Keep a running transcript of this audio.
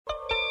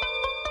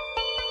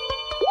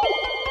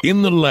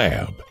In the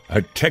Lab,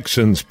 a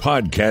Texans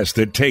podcast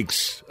that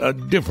takes a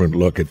different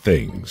look at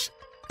things.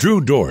 Drew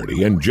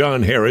Doherty and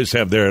John Harris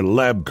have their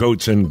lab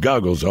coats and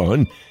goggles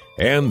on,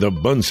 and the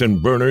Bunsen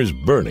burners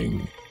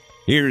burning.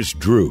 Here's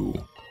Drew.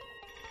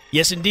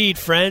 Yes, indeed,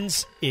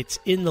 friends. It's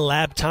In the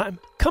Lab time.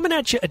 Coming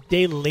at you a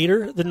day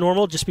later than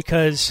normal just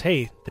because,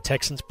 hey, the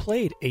Texans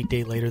played a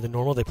day later than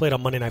normal. They played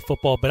on Monday Night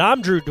Football, but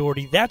I'm Drew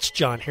Doherty. That's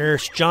John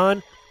Harris.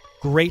 John,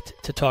 great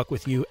to talk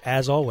with you,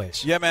 as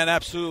always. Yeah, man,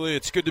 absolutely.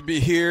 It's good to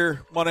be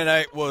here. Monday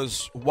night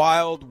was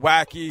wild,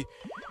 wacky,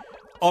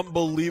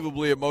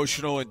 unbelievably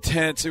emotional,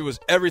 intense. It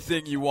was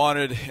everything you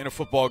wanted in a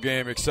football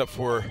game except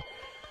for,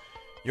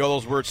 all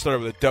those words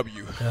started with a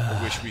W.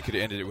 I wish we could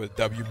have ended it with a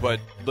W. But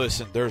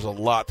listen, there's a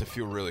lot to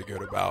feel really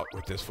good about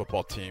with this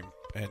football team,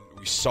 and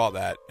we saw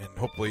that. And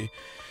hopefully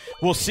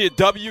we'll see a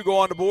W go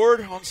on the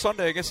board on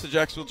Sunday against the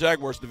Jacksonville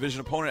Jaguars,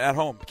 division opponent at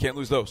home. Can't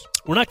lose those.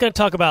 We're not going to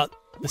talk about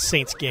the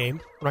Saints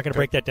game. We're not going to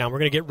break that down. We're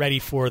going to get ready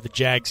for the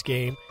Jags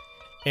game.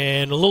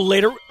 And a little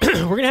later,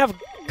 we're going to have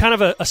kind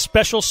of a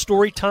special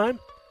story time.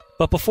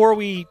 But before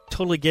we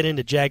totally get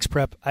into Jags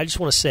prep, I just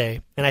want to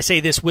say, and I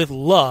say this with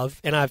love,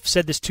 and I've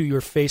said this to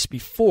your face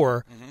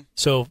before,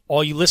 so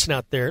all you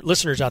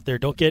listeners out there,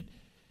 don't get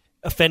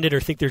offended or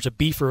think there's a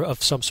beef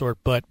of some sort,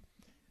 but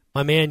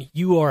my man,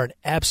 you are an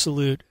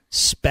absolute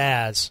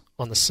spaz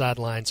on the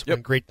sidelines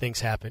when great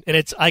things happen. And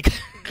it's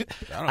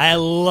I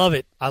love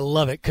it. I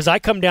love it. Because I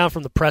come down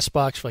from the press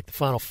box for like the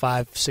final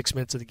 5-6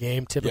 minutes of the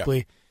game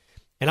typically.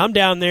 And I'm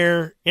down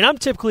there, and I've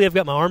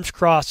got my arms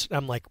crossed.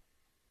 I'm like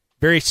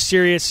very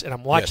serious, and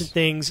I'm watching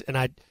things. And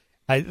I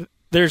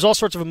there's all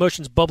sorts of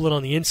emotions bubbling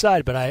on the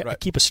inside, but I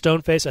keep a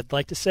stone face, I'd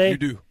like to say. You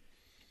do.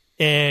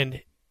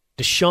 And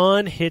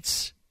Deshaun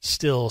hits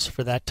Stills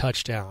for that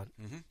touchdown.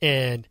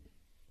 And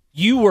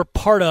you were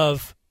part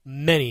of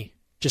many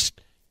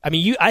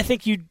I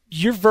think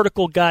your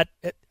vertical got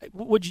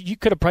you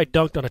could have probably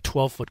dunked on a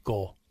 12-foot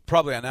goal.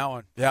 Probably on that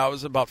one. Yeah, I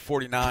was about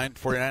 49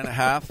 and a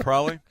half,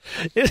 probably.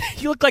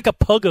 You look like a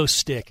pogo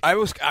stick.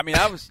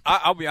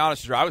 I'll be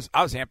honest with you,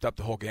 I was amped up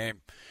the whole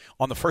game.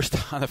 On the first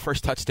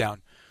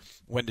touchdown,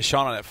 when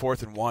Deshaun on that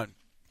 4th and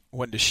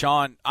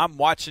 1, I'm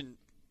watching,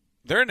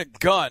 they're in a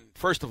gun,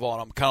 first of all,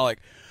 and I'm kind of like,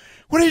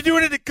 what are you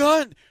doing in the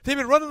gun? They've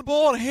been running the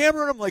ball and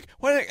hammering. I'm like,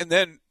 what? And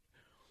then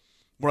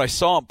when I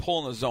saw him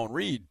pulling the zone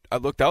read, I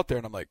looked out there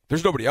and I'm like,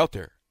 there's nobody out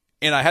there.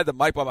 And I had the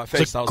mic by my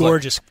face. It's a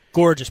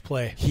gorgeous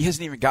play. He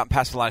hasn't even gotten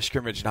past the line of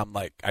scrimmage, and I'm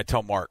like, I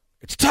tell Mark,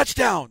 it's a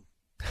touchdown.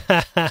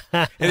 And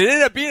it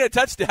ended up being a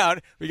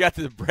touchdown. We got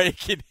to the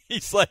break, and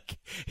he's like,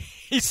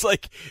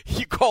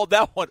 you called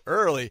that one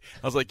early.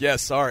 I was like, yeah,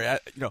 sorry.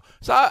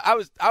 So I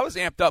was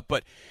amped up,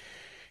 but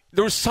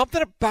there was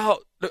something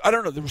about,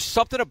 there was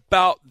something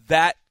about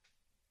that.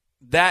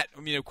 I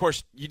mean, of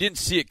course, you didn't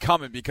see it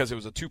coming because it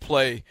was a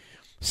 2-play,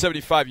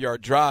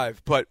 75-yard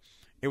drive, but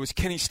it was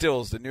Kenny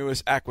Stills, the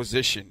newest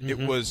acquisition. It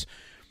was,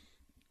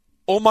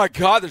 oh, my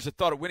God, there's a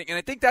thought of winning. And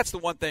I think that's the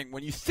one thing.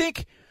 When you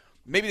think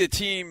maybe the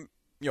team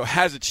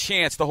has a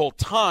chance the whole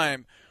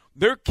time,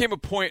 there came a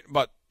point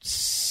about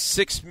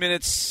 5-6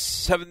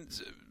 minutes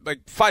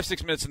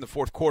in the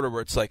fourth quarter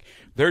where it's like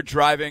they're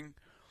driving.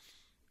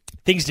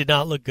 Things did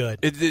not look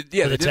good. They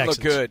didn't look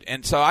good.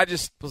 And so I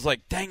just was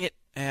like, dang it.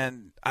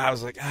 And I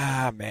was like,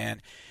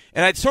 man.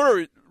 And I'd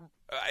sort of,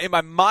 in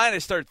my mind, I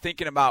started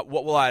thinking about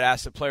what will I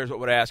ask the players, what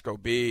would I ask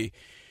OB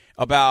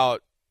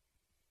about,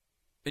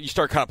 and you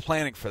start kind of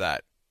planning for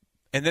that.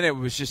 And then it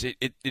was just,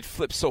 it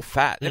flipped so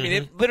fast. I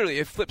mean,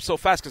 it flipped so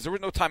fast because there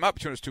was no timeout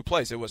between those two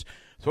plays. It was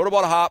throw the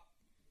ball to Hop,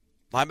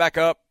 line back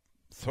up,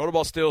 throw the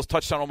ball Stills,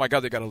 touchdown, oh my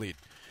God, they got a lead.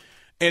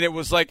 And it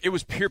was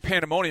pure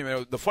pandemonium.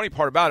 And the funny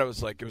part about it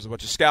was like it was a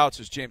bunch of scouts.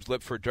 It was James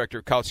Lipford, director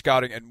of college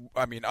scouting. And,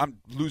 I mean, I'm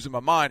losing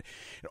my mind.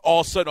 And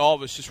all of a sudden, all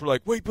of us just were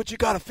like, wait, but you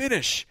got to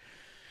finish.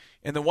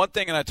 And the one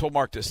thing, and I told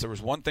Mark this, there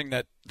was one thing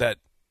that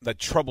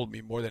troubled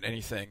me more than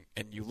anything.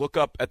 And you look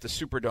up at the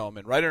Superdome,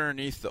 and right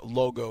underneath the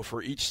logo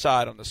for each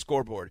side on the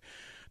scoreboard,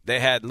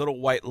 they had little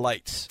white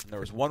lights. And there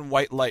was one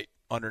white light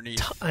underneath.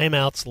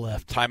 Timeouts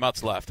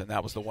left. And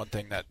that was the one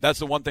thing that's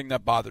the one thing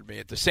that bothered me.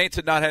 If the Saints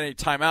had not had any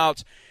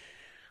timeouts,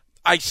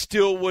 I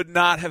still would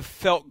not have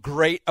felt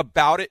great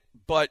about it,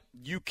 but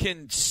you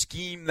can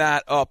scheme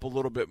that up a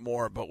little bit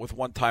more. But with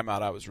one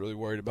timeout, I was really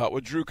worried about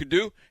what Drew could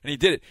do, and he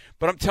did it.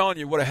 But I'm telling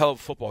you, what a hell of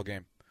a football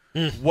game.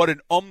 What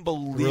an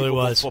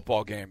unbelievable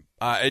football game.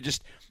 I'd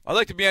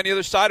like to be on the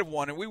other side of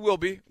one, and we will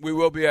be. We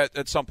will be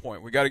at some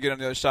point. We got to get on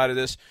the other side of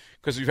this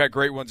because we've had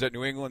great ones at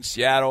New England,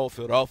 Seattle,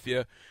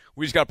 Philadelphia.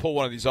 We just got to pull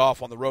one of these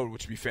off on the road,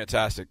 which would be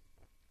fantastic.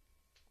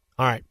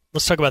 All right,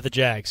 let's talk about the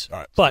Jags. All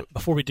right, but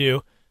before we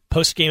do,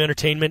 post-game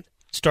entertainment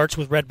starts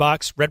with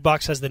Redbox.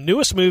 Redbox has the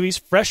newest movies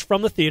fresh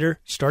from the theater,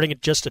 starting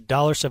at just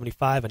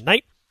 $1.75 a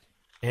night.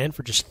 And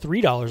for just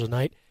 $3 a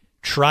night,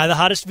 try the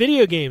hottest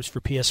video games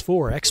for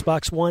PS4,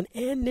 Xbox One,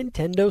 and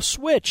Nintendo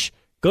Switch.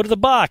 Go to the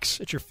box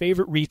at your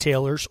favorite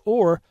retailers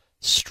or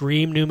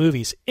stream new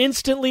movies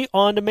instantly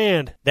on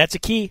demand. That's a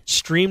key.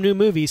 Stream new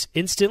movies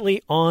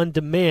instantly on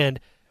demand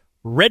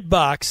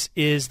Redbox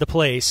is the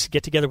place.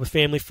 Get together with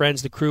family,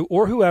 friends, the crew,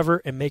 or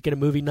whoever, and make it a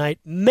movie night.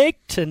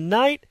 Make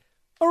tonight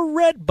a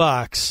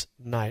Redbox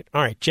night.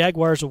 All right,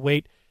 Jaguars will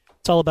wait.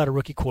 It's all about a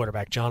rookie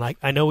quarterback, John.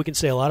 I know we can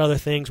say a lot of other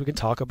things. We can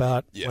talk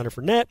about Leonard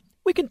Fournette.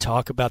 We can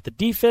talk about the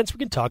defense. We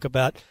can talk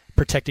about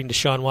protecting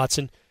Deshaun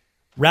Watson.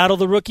 Rattle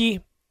the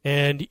rookie,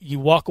 and you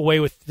walk away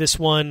with this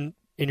one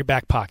in your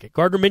back pocket.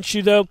 Gardner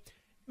Minshew, though,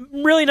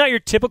 really not your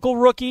typical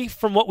rookie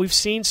from what we've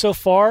seen so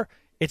far.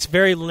 It's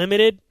very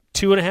limited,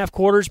 2.5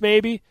 quarters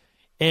maybe.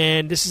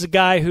 And this is a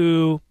guy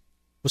who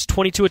was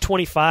 22 of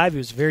 25. He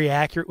was very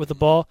accurate with the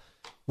ball.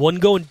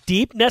 Wasn't going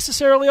deep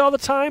necessarily all the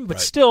time, but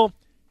still,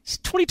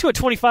 22 of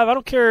 25, I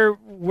don't care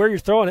where you're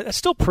throwing it. That's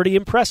still pretty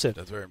impressive.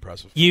 That's very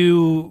impressive.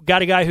 You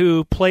got a guy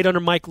who played under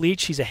Mike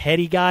Leach. He's a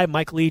heady guy.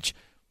 Mike Leach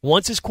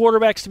wants his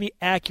quarterbacks to be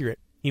accurate.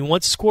 He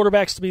wants his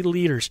quarterbacks to be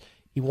leaders.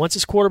 He wants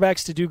his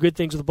quarterbacks to do good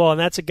things with the ball, and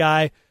that's a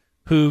guy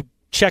who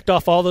checked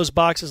off all those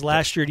boxes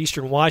last year at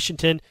Eastern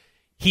Washington.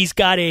 He's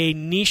got a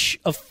niche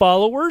of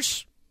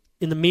followers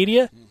in the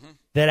media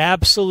that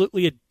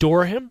absolutely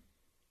adore him,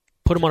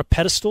 put him on a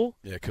pedestal.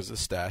 Yeah, because of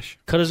the stash.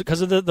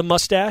 Because of the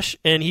mustache,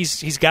 and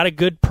he's got a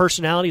good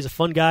personality. He's a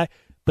fun guy.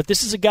 But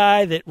this is a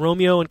guy that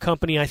Romeo and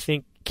company, I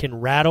think, can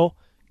rattle,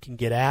 can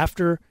get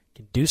after,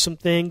 can do some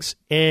things,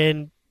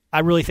 and I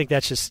really think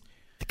that's just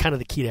kind of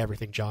the key to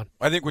everything, John.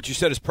 I think what you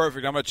said is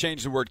perfect. I'm going to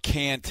change the word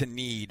can to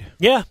need.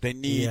 Yeah. They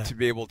need to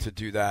be able to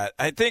do that.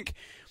 I think,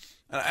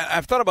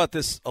 I've thought about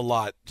this a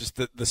lot, just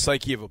the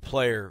psyche of a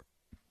player.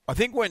 I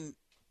think when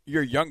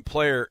you're a young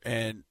player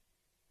and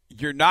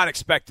you're not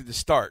expected to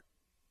start,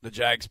 the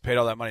Jags paid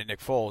all that money to Nick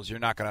Foles, you're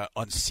not going to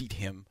unseat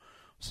him.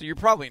 So you're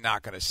probably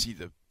not going to see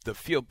the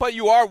field. But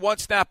you are one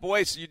snap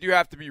away, so you do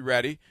have to be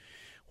ready.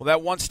 Well,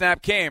 that one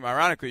snap came.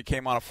 Ironically, it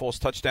came on a Foles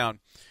touchdown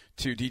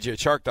to DJ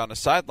Chark down the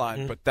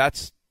sideline, but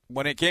that's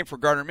when it came for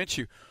Gardner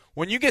Minshew.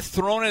 When you get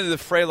thrown into the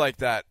fray like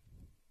that,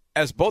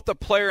 as both a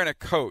player and a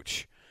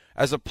coach,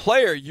 as a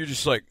player, you're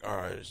just like, all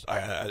right,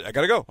 I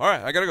got to go. All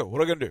right, I got to go. What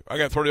am I going to do? I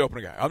got to throw the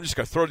open guy. I'm just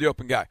going to throw the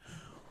open guy.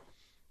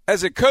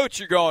 As a coach,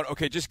 you're going,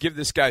 okay, just give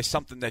this guy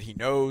something that he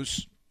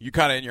knows. You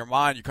kind of, in your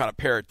mind, you kind of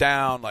pare it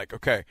down, like,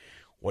 okay,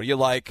 what do you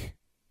like?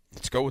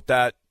 Let's go with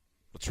that.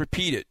 Let's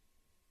repeat it.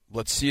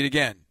 Let's see it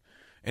again.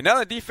 And now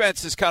the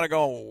defense is kind of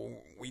going,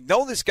 we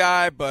know this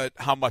guy, but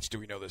how much do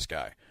we know this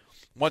guy?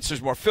 Once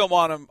there's more film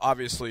on him,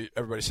 obviously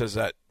everybody says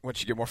that once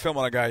you get more film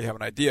on a guy, you have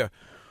an idea.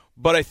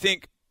 But I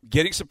think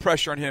getting some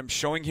pressure on him,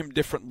 showing him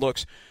different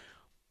looks,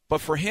 but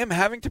for him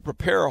having to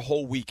prepare a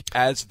whole week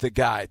as the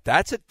guy,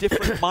 that's a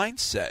different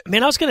mindset.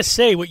 Man, I was going to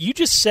say, what you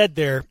just said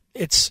there,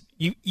 it's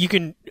you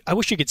can. I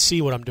wish you could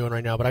see what I'm doing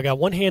right now, but I got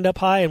one hand up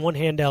high and one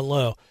hand down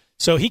low.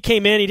 So he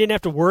came in, he didn't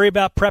have to worry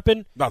about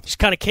prepping. Just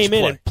kind of came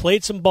in and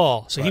played some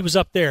ball. So he was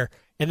up there.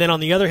 And then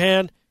on the other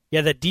hand,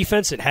 that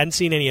defense that hadn't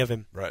seen any of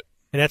him. Right.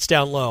 And that's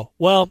down low.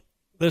 Well,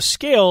 those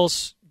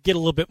scales get a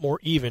little bit more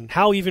even.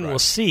 How even we'll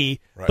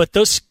see. Right.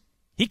 But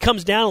he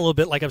comes down a little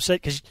bit, like I've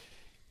said, because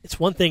it's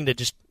one thing to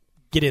just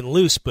get in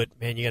loose, but,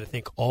 man, you got to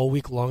think all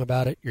week long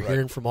about it. You're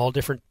hearing from all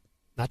different,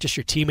 not just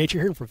your teammates,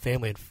 you're hearing from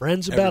family and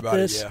friends about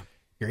this,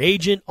 your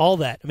agent, all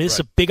that. I mean, it's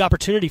a big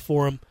opportunity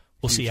for him.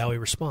 We'll see how he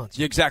responds.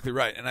 You're exactly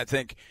right, and I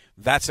think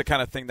that's the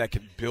kind of thing that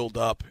can build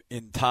up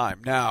in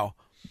time. Now,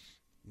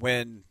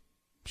 when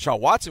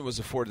Sean Watson was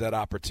afforded that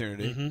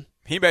opportunity,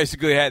 he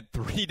basically had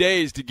 3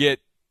 days to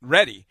get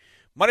ready.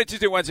 Monday,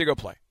 Tuesday, Wednesday, go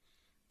play.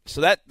 So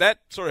that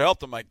sort of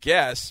helped him, I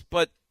guess.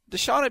 But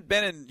Deshaun had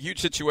been in huge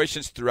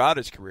situations throughout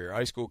his career,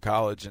 high school,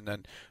 college, and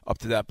then up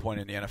to that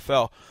point in the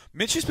NFL.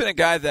 Minshew's been a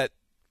guy that,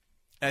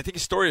 and I think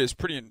his story is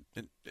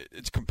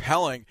it's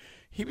compelling.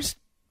 He was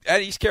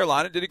at East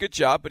Carolina, did a good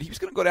job, but he was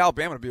going to go to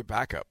Alabama to be a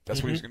backup.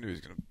 That's what he was going to do. He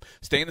was going to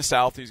stay in the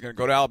South. He was going to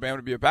go to Alabama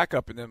to be a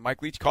backup. And then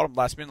Mike Leach called him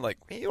last minute like,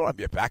 hey, you don't want to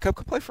be a backup?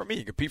 Come play for me.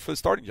 You compete for the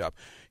starting job.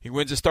 He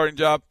wins the starting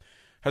job,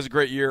 has a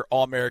great year,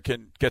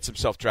 All-American, gets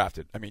himself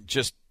drafted. I mean,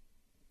 just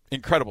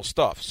incredible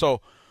stuff.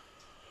 So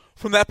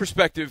from that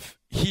perspective,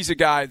 he's a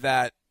guy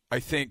that I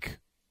think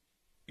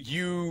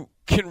you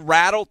can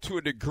rattle to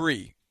a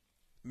degree.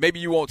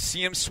 Maybe you won't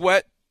see him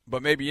sweat,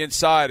 but maybe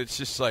inside it's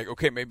just like,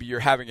 okay, maybe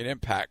you're having an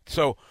impact.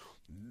 So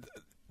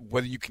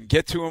whether you can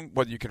get to him,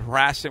 whether you can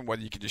harass him,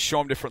 whether you can just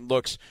show him different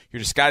looks, your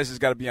disguise has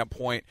got to be on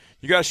point.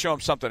 You got to show him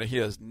something that he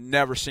has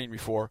never seen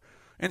before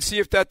and see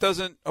if that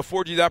doesn't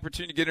afford you the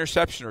opportunity to get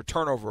interception or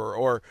turnover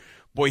or,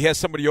 boy, he has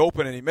somebody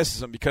open and he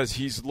misses him because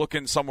he's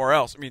looking somewhere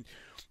else. I mean,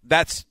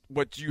 that's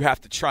what you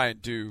have to try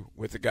and do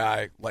with a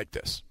guy like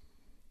this.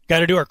 Got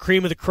to do our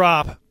cream of the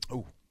crop.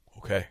 Oh,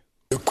 okay.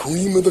 The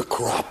cream of the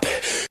crop.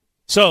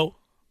 So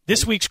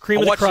this week's cream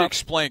of the crop. I want you to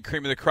explain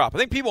cream of the crop. I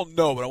think people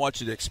know, but I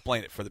want you to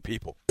explain it for the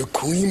people. The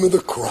cream of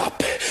the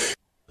crop.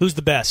 Who's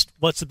the best?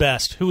 What's the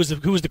best? Who was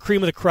the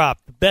cream of the crop?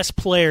 The best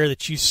player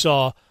that you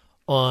saw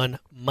on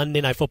Monday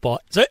Night Football.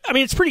 So, I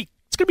mean, it's going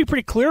to be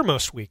pretty clear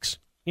most weeks.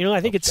 You know,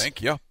 I think it's.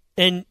 Thank you.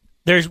 And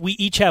we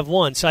each have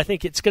one, so I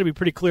think it's going to be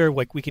pretty clear.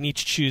 Like we can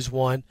each choose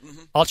one.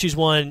 I'll choose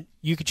one.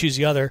 You can choose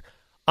the other.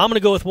 I'm going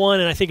to go with one,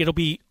 and I think it'll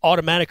be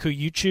automatic who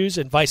you choose,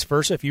 and vice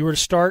versa. If you were to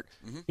start,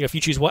 if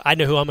you choose one, I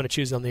know who I'm going to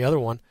choose on the other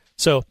one.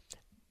 So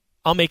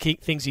I'll make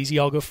things easy.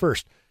 I'll go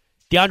first.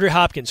 DeAndre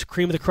Hopkins,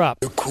 cream of the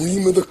crop. The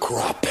cream of the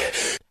crop.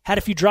 Had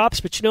a few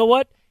drops, but you know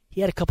what?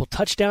 He had a couple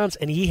touchdowns,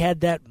 and he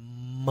had that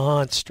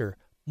monster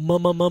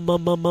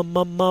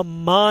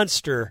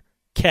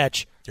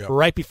catch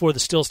right before the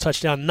Stills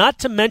touchdown. Not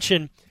to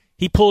mention,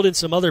 he pulled in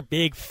some other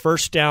big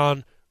first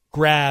down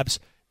grabs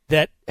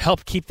that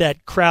helped keep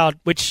that crowd,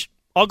 which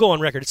I'll go on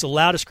record, it's the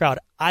loudest crowd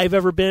I've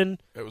ever been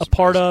a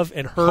part of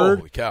and heard.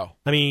 Holy cow.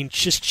 I mean,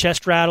 just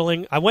chest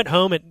rattling. I went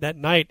home that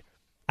night.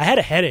 I had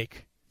a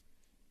headache,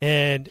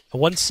 and I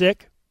wasn't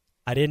sick.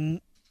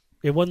 It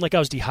wasn't like I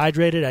was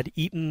dehydrated. I'd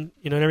eaten,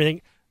 and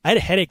everything. I had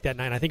a headache that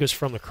night. I think it was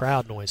from the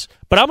crowd noise.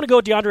 But I'm going to go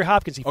with DeAndre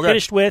Hopkins. He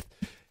finished with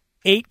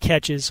 8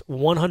 catches,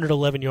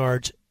 111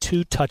 yards,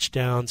 2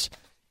 touchdowns.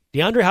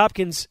 DeAndre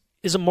Hopkins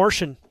is a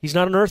Martian. He's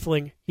not an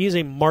earthling. He is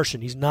a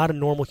Martian. He's not a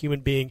normal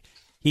human being.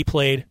 He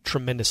played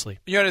tremendously.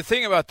 The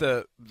thing about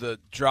the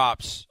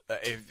drops,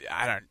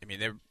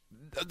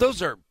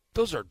 those are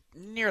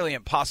nearly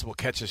impossible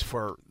catches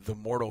for the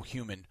mortal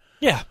human.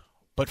 Yeah.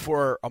 But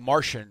for a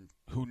Martian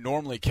who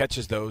normally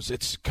catches those,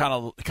 it's kind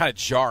of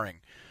jarring.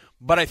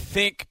 But I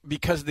think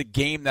because of the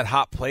game that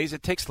Hop plays,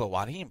 it takes a little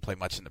while. He didn't play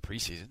much in the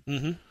preseason.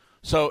 Mm-hmm.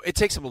 So it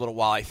takes him a little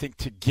while, I think,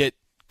 to get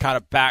kind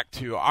of back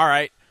to, all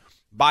right,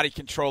 body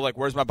control, like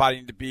where's my body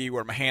need to be,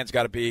 where my hands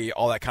got to be,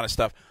 all that kind of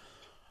stuff.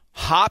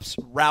 Hop's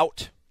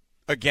route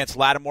against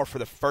Lattimore for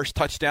the first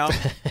touchdown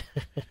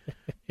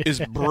is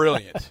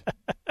brilliant.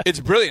 It's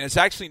brilliant. It's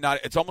actually not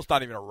 – it's almost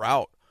not even a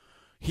route.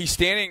 He's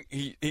standing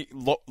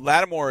 –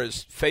 Lattimore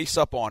is face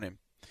up on him,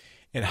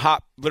 and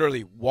Hop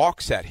literally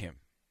walks at him.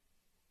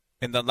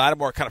 And then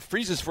Lattimore kind of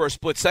freezes for a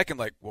split second,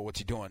 like, well, what's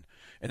he doing?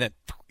 And then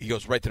he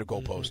goes right to the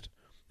goalpost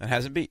and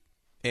has him beat.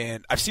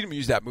 And I've seen him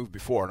use that move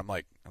before, and I'm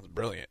like, that was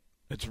brilliant.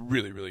 It's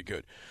really, really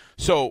good.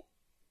 So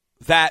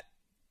that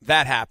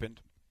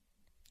happened,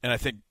 and I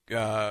think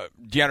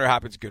DeAndre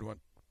Hopkins is a good one.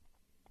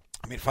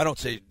 I mean, if I don't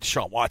say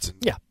Deshaun Watson,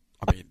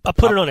 I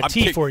put it on a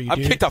tee for you, I'm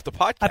dude. kicked off the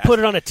podcast. I put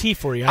it on a tee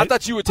for you. I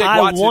thought you would take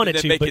Watson and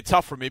then make it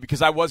tough for me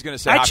because I was going to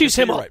say I Hopkins. choose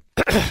him. Right.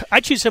 I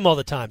choose him all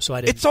the time, so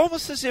I didn't. It's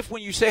almost as if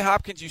when you say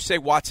Hopkins, you say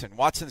Watson.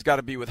 Watson's got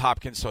to be with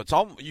Hopkins, so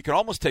you can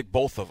almost take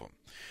both of them.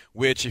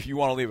 Which, if you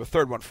want to leave a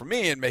third one for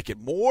me and make it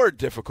more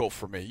difficult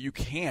for me, you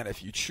can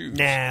if you choose.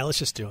 Nah, let's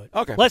just do it.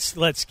 Okay.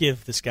 Let's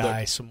give this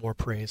guy some more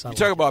praise. You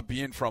talk about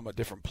being from a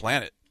different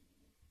planet.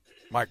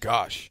 My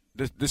gosh,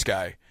 this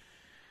guy.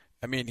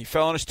 I mean, he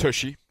fell on his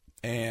tushy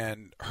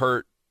and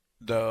hurt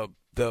the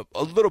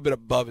a little bit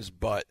above his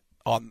butt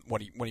on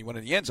when he went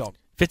in the end zone.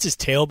 If it's his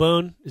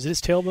tailbone, is it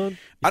his tailbone?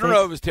 I don't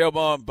know if his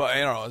tailbone, but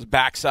his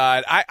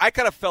backside. I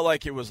kind of felt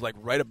like it was like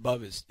right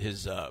above his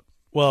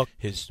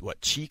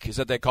cheek? Is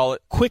that they call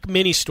it? Quick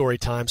mini story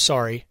time.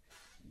 Sorry,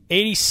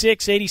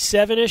 86,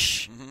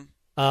 87-ish. Mm-hmm.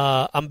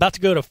 I'm about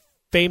to go to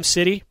Fame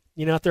City.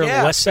 Out there on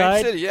the west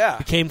side. City, yeah.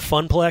 Became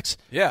Funplex.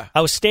 Yeah.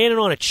 I was standing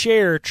on a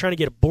chair trying to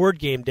get a board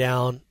game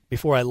down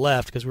before I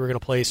left because we were going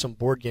to play some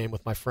board game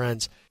with my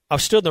friends. I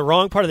stood in the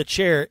wrong part of the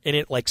chair, and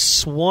it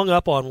swung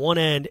up on one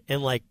end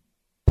and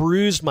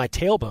bruised my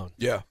tailbone.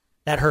 Yeah.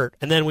 That hurt.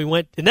 And then we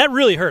went, and that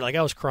really hurt. I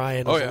was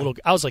crying.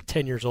 I was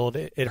 10 years old.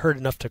 It hurt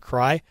enough to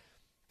cry.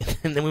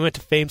 And then we went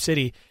to Fame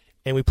City,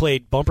 and we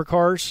played bumper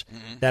cars.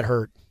 Mm-hmm. That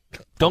hurt.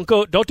 Don't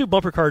do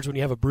bumper cars when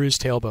you have a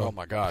bruised tailbone. Oh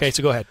my gosh. Okay,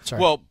 so go ahead.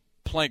 Sorry. Well,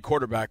 playing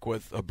quarterback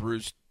with a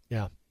bruised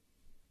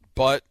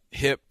butt,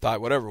 hip, thigh,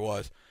 whatever it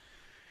was.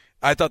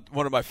 I thought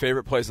one of my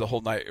favorite plays the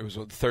whole night, it was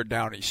on the third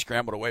down, and he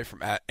scrambled away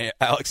from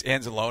Alex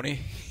Anzalone.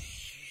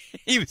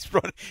 He was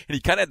running, and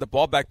he kind of had the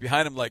ball back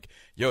behind him like,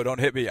 yo, don't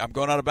hit me. I'm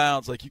going out of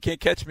bounds. Like, you can't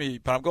catch me,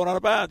 but I'm going out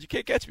of bounds. You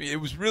can't catch me. It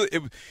was really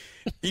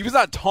he was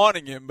not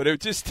taunting him, but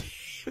it was just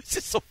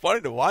so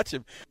funny to watch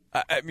him.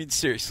 I mean,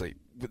 seriously,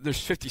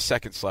 there's 50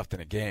 seconds left in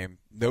a game,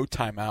 no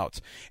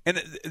timeouts.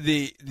 And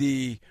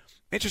the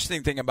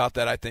interesting thing about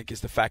that, I think,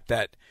 is the fact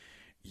that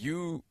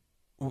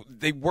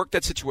they work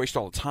that situation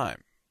all the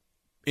time.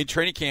 In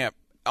training camp,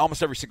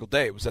 almost every single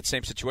day, it was that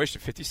same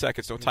situation, 50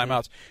 seconds, no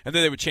timeouts, and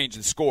then they would change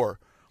the score.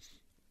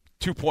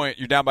 2 point,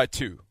 you're down by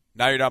 2.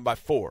 Now you're down by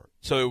 4.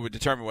 So it would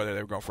determine whether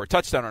they were going for a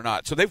touchdown or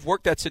not. So they've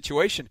worked that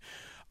situation.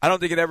 I don't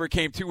think it ever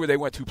came to where they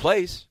went 2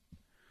 plays.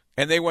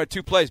 And they went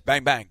 2 plays,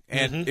 bang, bang.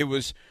 And it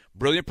was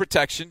brilliant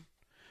protection.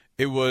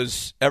 It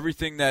was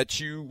everything that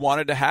you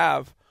wanted to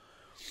have.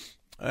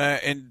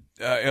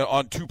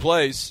 On 2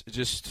 plays,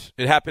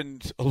 it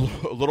happened a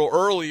little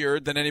earlier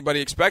than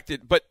anybody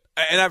expected.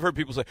 And I've heard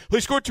people say, well,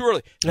 he scored too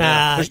early.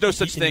 There's no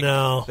such thing.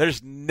 No.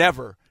 There's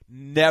never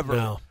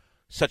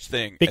such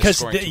thing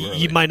because as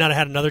you might not have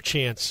had another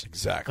chance.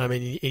 Exactly. I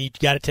mean, you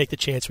got to take the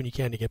chance when you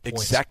can to get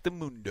points.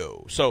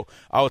 Exactamundo. So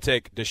I will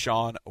take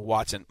Deshaun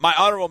Watson. My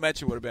honorable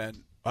mention would have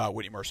been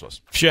Whitney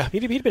Merciless. Sure,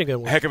 he'd been a good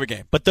one. Heck of a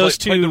game. But those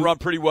two played the run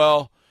pretty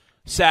well.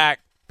 Sack,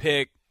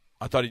 pick.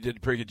 I thought he did a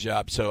pretty good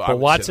job. So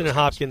Watson and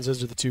Hopkins,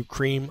 those are the 2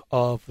 cream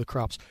of the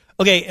crops.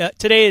 Okay,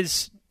 today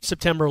is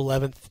September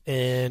 11th,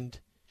 and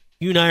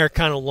you and I are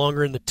kind of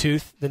longer in the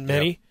tooth than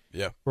many.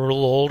 Yeah. We're a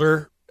little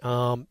older.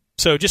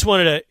 So just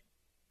wanted to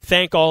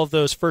thank all of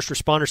those first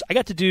responders. I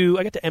got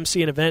to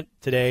MC an event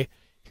today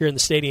here in the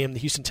stadium. The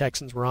Houston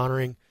Texans were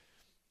honoring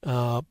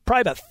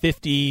probably about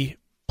 50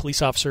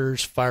 police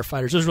officers,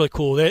 firefighters. It was really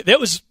cool. It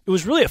was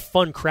really a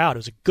fun crowd. It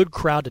was a good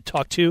crowd to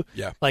talk to.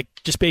 Yeah. Like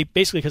just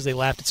basically because they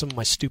laughed at some of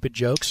my stupid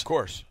jokes. Of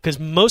course. Because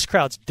most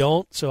crowds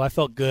don't, so I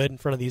felt good in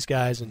front of these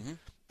guys. And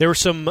there were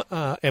some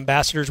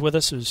ambassadors with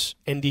us. It was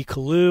N.D.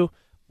 Kalu,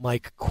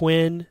 Mike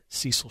Quinn,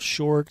 Cecil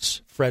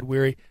Shorts, Fred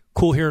Weary.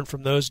 Cool hearing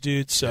from those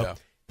dudes. So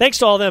thanks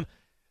to all of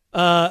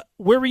them.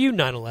 Where were you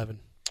 9/11?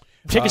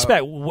 Take us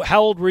back.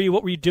 How old were you?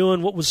 What were you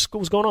doing? What was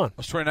going on? I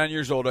was 29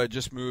 years old. I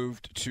just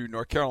moved to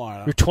North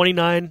Carolina. You're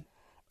 29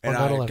 and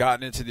I had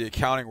gotten into the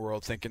accounting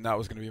world thinking that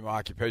was going to be my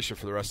occupation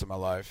for the rest of my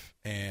life.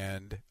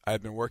 And I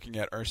had been working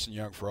at Ernst &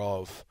 Young for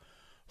all of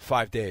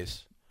 5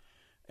 days.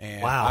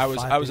 And wow,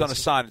 I was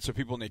unassigned, so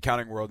people in the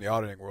accounting world and the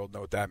auditing world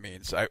know what that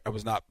means. I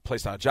was not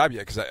placed on a job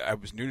yet because I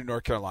was new to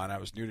North Carolina. I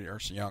was new to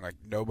Ernst & Young. Like,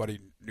 nobody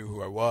knew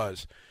who I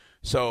was.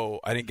 So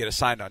I didn't get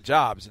assigned on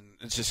jobs, and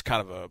it's just kind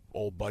of a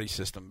old buddy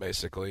system,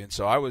 basically. And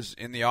so I was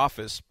in the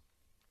office,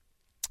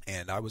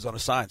 and I was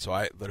unassigned. So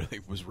I literally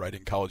was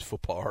writing college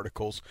football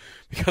articles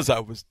because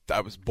I was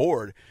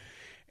bored.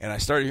 And I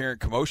started hearing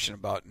commotion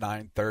about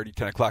 9:30,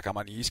 10 o'clock. I'm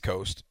on the East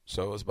Coast,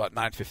 so it was about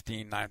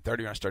 9:15, 9:30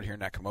 when I started hearing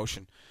that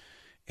commotion.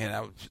 And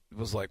I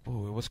was like,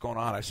 whoa, what's going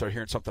on? I started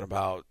hearing something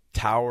about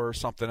tower or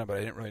something, but I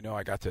didn't really know.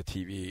 I got to a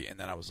TV, and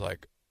then I was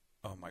like,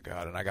 oh, my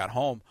God. And I got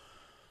home,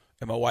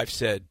 and my wife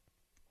said,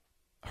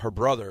 her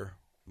brother,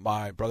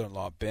 my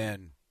brother-in-law,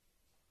 Ben,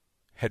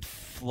 had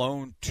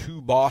flown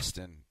to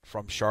Boston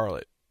from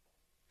Charlotte.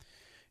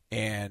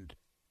 And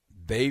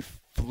they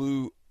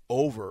flew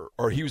over,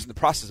 or he was in the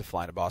process of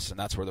flying to Boston.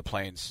 That's where the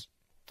planes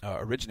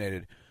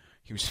originated.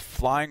 He was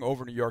flying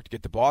over New York to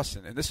get to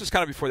Boston. And this was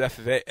kind of before the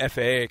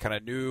FAA kind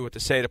of knew what to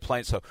say to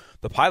planes. So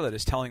the pilot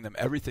is telling them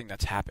everything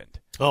that's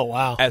happened. Oh,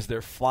 wow. As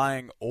they're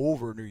flying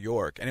over New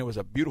York. And it was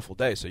a beautiful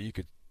day, so you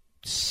could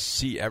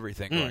see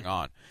everything going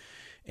on.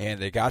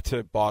 And they got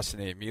to Boston.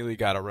 They immediately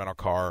got a rental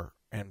car.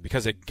 And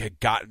because they had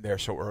gotten there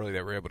so early,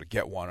 they were able to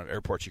get one. At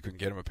airports, you couldn't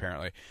get them,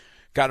 apparently.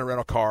 Got in a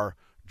rental car,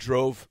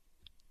 drove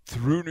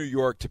through New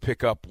York to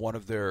pick up one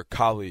of their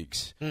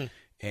colleagues.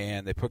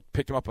 And they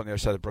picked him up on the other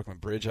side of the Brooklyn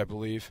Bridge, I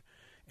believe.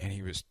 And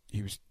he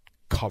was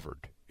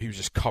covered. He was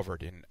just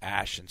covered in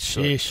ash and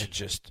soot and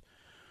just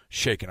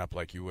shaken up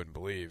like you wouldn't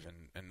believe.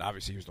 And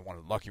obviously he was one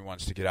of the lucky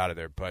ones to get out of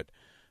there. But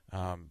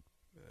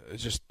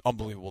it's just an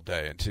unbelievable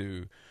day. And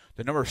to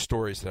the number of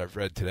stories that I've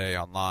read today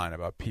online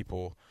about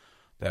people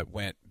that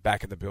went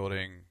back in the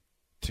building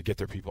to get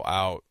their people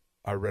out.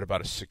 I read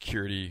about a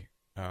security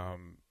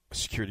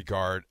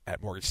guard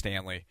at Morgan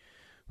Stanley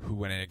who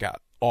went in and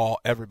got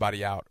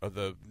everybody out of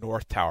the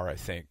North Tower, I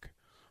think,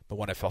 the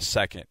one that fell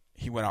second.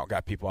 He went out and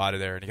got people out of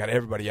there, and he got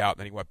everybody out, and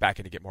then he went back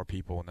in to get more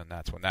people, and then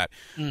that's when that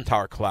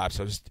tower collapsed.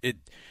 So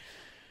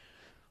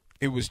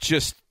it was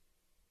just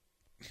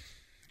 –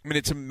 I mean,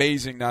 it's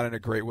amazing, not in a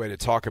great way to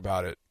talk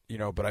about it,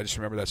 but I just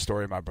remember that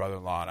story of my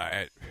brother-in-law, and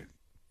I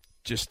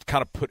just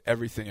kind of put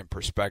everything in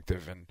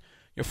perspective. And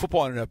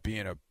football ended up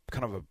being a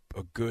kind of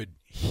a good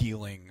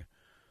healing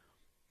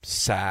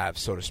salve,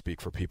 so to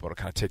speak, for people to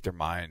kind of take their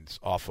minds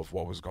off of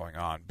what was going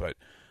on. But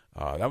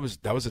that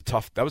was a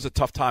tough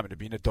time. And to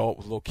be an adult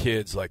with little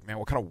kids, like, man,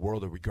 what kind of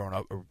world are we growing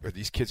up? Are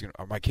these kids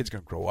are my kids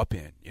going to grow up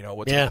in?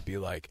 What's it going to be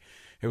like?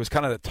 It was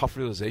kind of a tough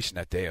realization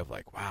that day of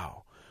like,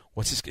 wow.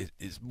 What's this?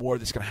 Is more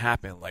of this going to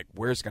happen? Like,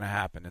 where's it going to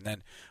happen? And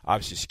then,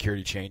 obviously,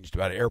 security changed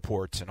about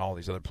airports and all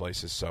these other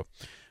places. So,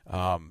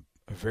 a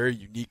very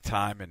unique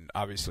time, and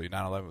obviously,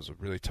 9/11 was a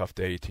really tough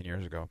day 18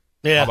 years ago.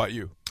 Yeah. How about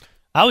you?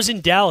 I was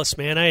in Dallas,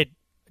 man. I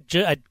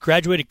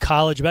graduated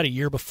college about a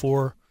year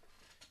before,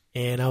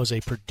 and I was a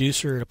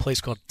producer at a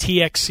place called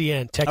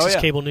TXCN, Texas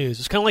Cable News.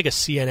 It's kind of like a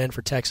CNN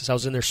for Texas. I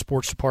was in their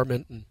sports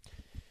department, and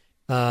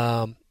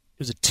it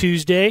was a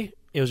Tuesday.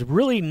 It was a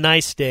really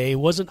nice day. It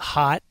wasn't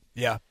hot.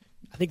 Yeah.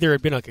 I think there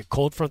had been like a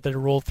cold front that had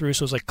rolled through,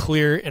 so it was like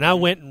clear. And I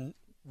went and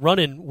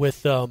running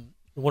with one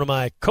of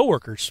my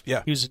coworkers.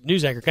 Yeah. He was a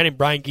news anchor, a guy named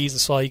Brian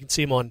Giesenslaw. You can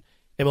see him on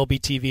MLB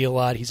TV a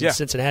lot. He's in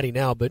Cincinnati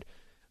now. But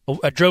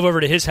I drove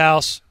over to his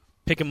house,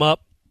 pick him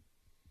up.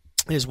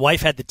 His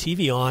wife had the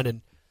TV on,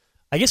 and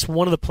I guess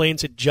one of the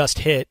planes had just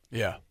hit.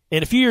 Yeah.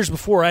 And a few years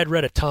before, I had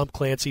read a Tom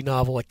Clancy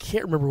novel. I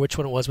can't remember which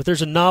one it was, but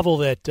there's a novel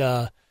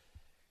that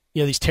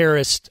these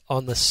terrorists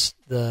on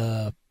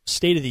the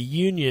State of the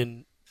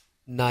Union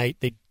night,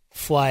 they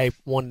fly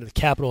one into the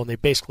Capitol, and they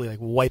basically like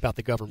wipe out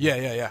the government.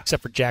 Yeah.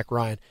 Except for Jack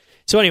Ryan.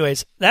 So,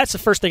 anyways, that's the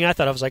first thing I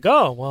thought. I was like,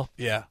 oh, well.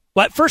 Yeah.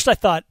 Well, at first I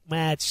thought,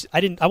 I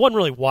wasn't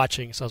really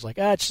watching, so I was like,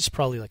 it's just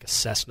probably like a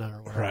Cessna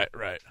or whatever.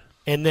 Right.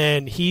 And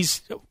then he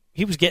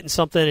was getting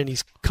something, and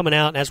he's coming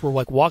out, and as we're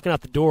like walking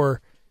out the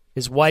door,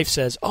 his wife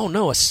says, "Oh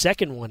no, a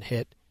second one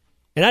hit."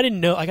 And I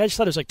didn't know. I just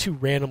thought it was like two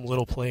random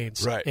little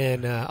planes. Right.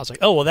 And I was like,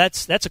 "Oh well,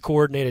 that's a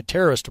coordinated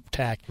terrorist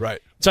attack." Right.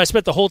 So I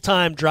spent the whole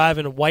time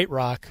driving to White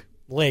Rock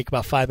Lake,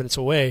 about 5 minutes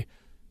away,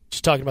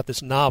 just talking about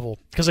this novel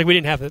because like we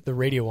didn't have the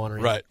radio on or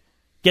anything. Right.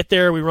 Get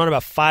there, we run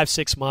about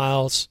 5-6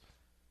 miles.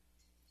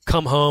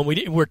 Come home.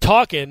 We're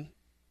talking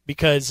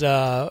because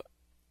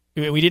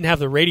we didn't have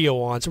the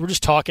radio on, so we're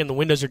just talking. The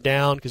windows are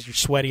down because you're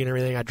sweaty and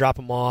everything. I drop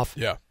them off.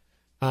 Yeah.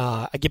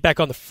 I get back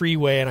on the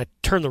freeway, and I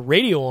turn the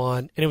radio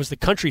on, and it was the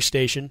country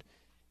station,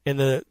 and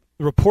the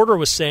reporter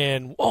was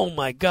saying, "Oh,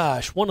 my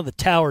gosh, one of the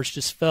towers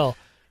just fell."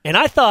 And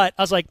I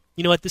was like,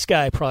 you know what, this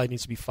guy probably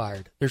needs to be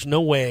fired. There's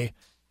no way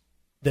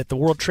that the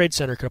World Trade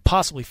Center could have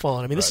possibly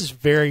fallen. I mean, this is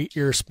very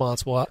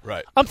irresponsible.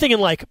 Right. I'm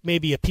thinking like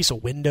maybe a piece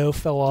of window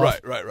fell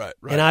off. Right.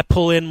 And I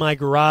pull in my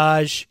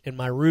garage, and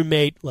my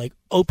roommate like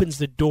opens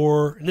the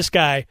door, and this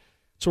guy,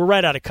 so we're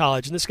right out of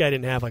college, and this guy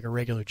didn't have like a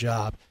regular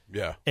job.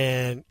 Yeah.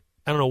 And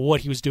I don't know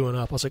what he was doing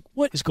up. I was like,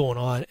 what is going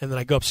on? And then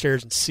I go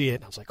upstairs and see it,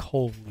 and I was like,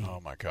 holy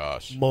my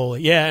gosh.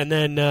 moly. Yeah, and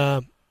then,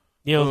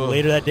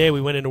 later that day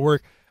we went into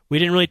work. We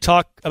didn't really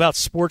talk about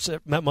sports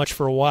that much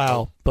for a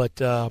while, but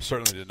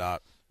certainly did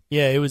not.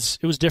 Yeah, it was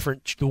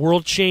different. The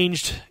world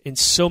changed in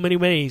so many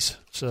ways.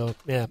 So,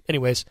 yeah,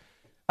 anyways,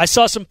 I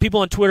saw some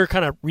people on Twitter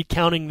kind of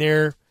recounting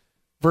their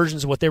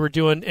versions of what they were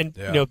doing, and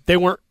they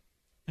weren't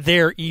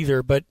there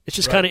either, but it's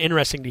just kind of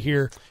interesting to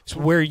hear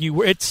where you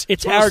were. It's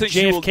our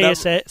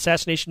JFK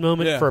assassination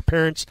moment for our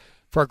parents,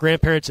 for our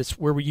grandparents. It's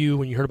where were you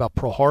when you heard about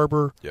Pearl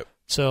Harbor? Yep.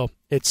 So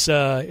it's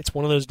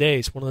one of those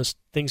days, one of those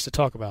things to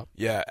talk about.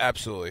 Yeah,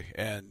 absolutely.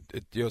 And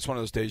it's one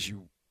of those days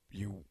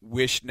you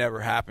wish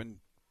never happened,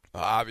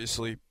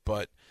 obviously,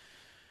 but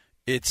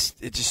it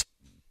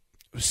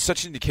was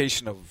such an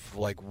indication of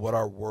like what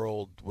our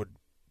world would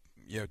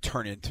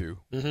turn into,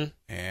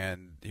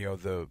 and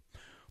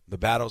the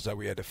battles that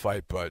we had to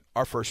fight. But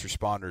our first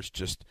responders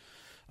just,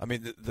 I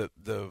mean,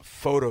 the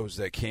photos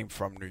that came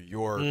from New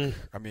York,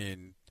 I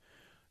mean,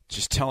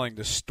 just telling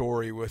the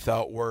story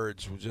without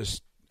words was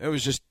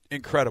just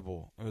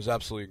incredible. It was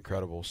absolutely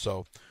incredible.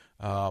 So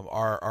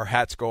our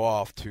hats go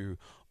off to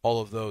all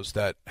of those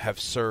that have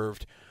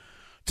served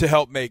to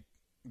help make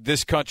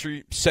this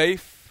country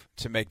safe,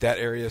 to make that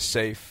area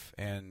safe,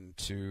 and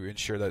to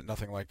ensure that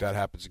nothing like that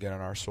happens again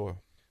on our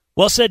soil.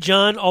 Well said,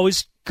 John.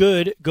 Always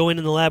good going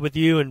in the lab with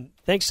you. And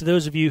thanks to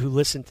those of you who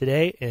listened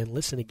today, and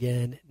listen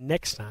again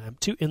next time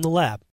to In the Lab.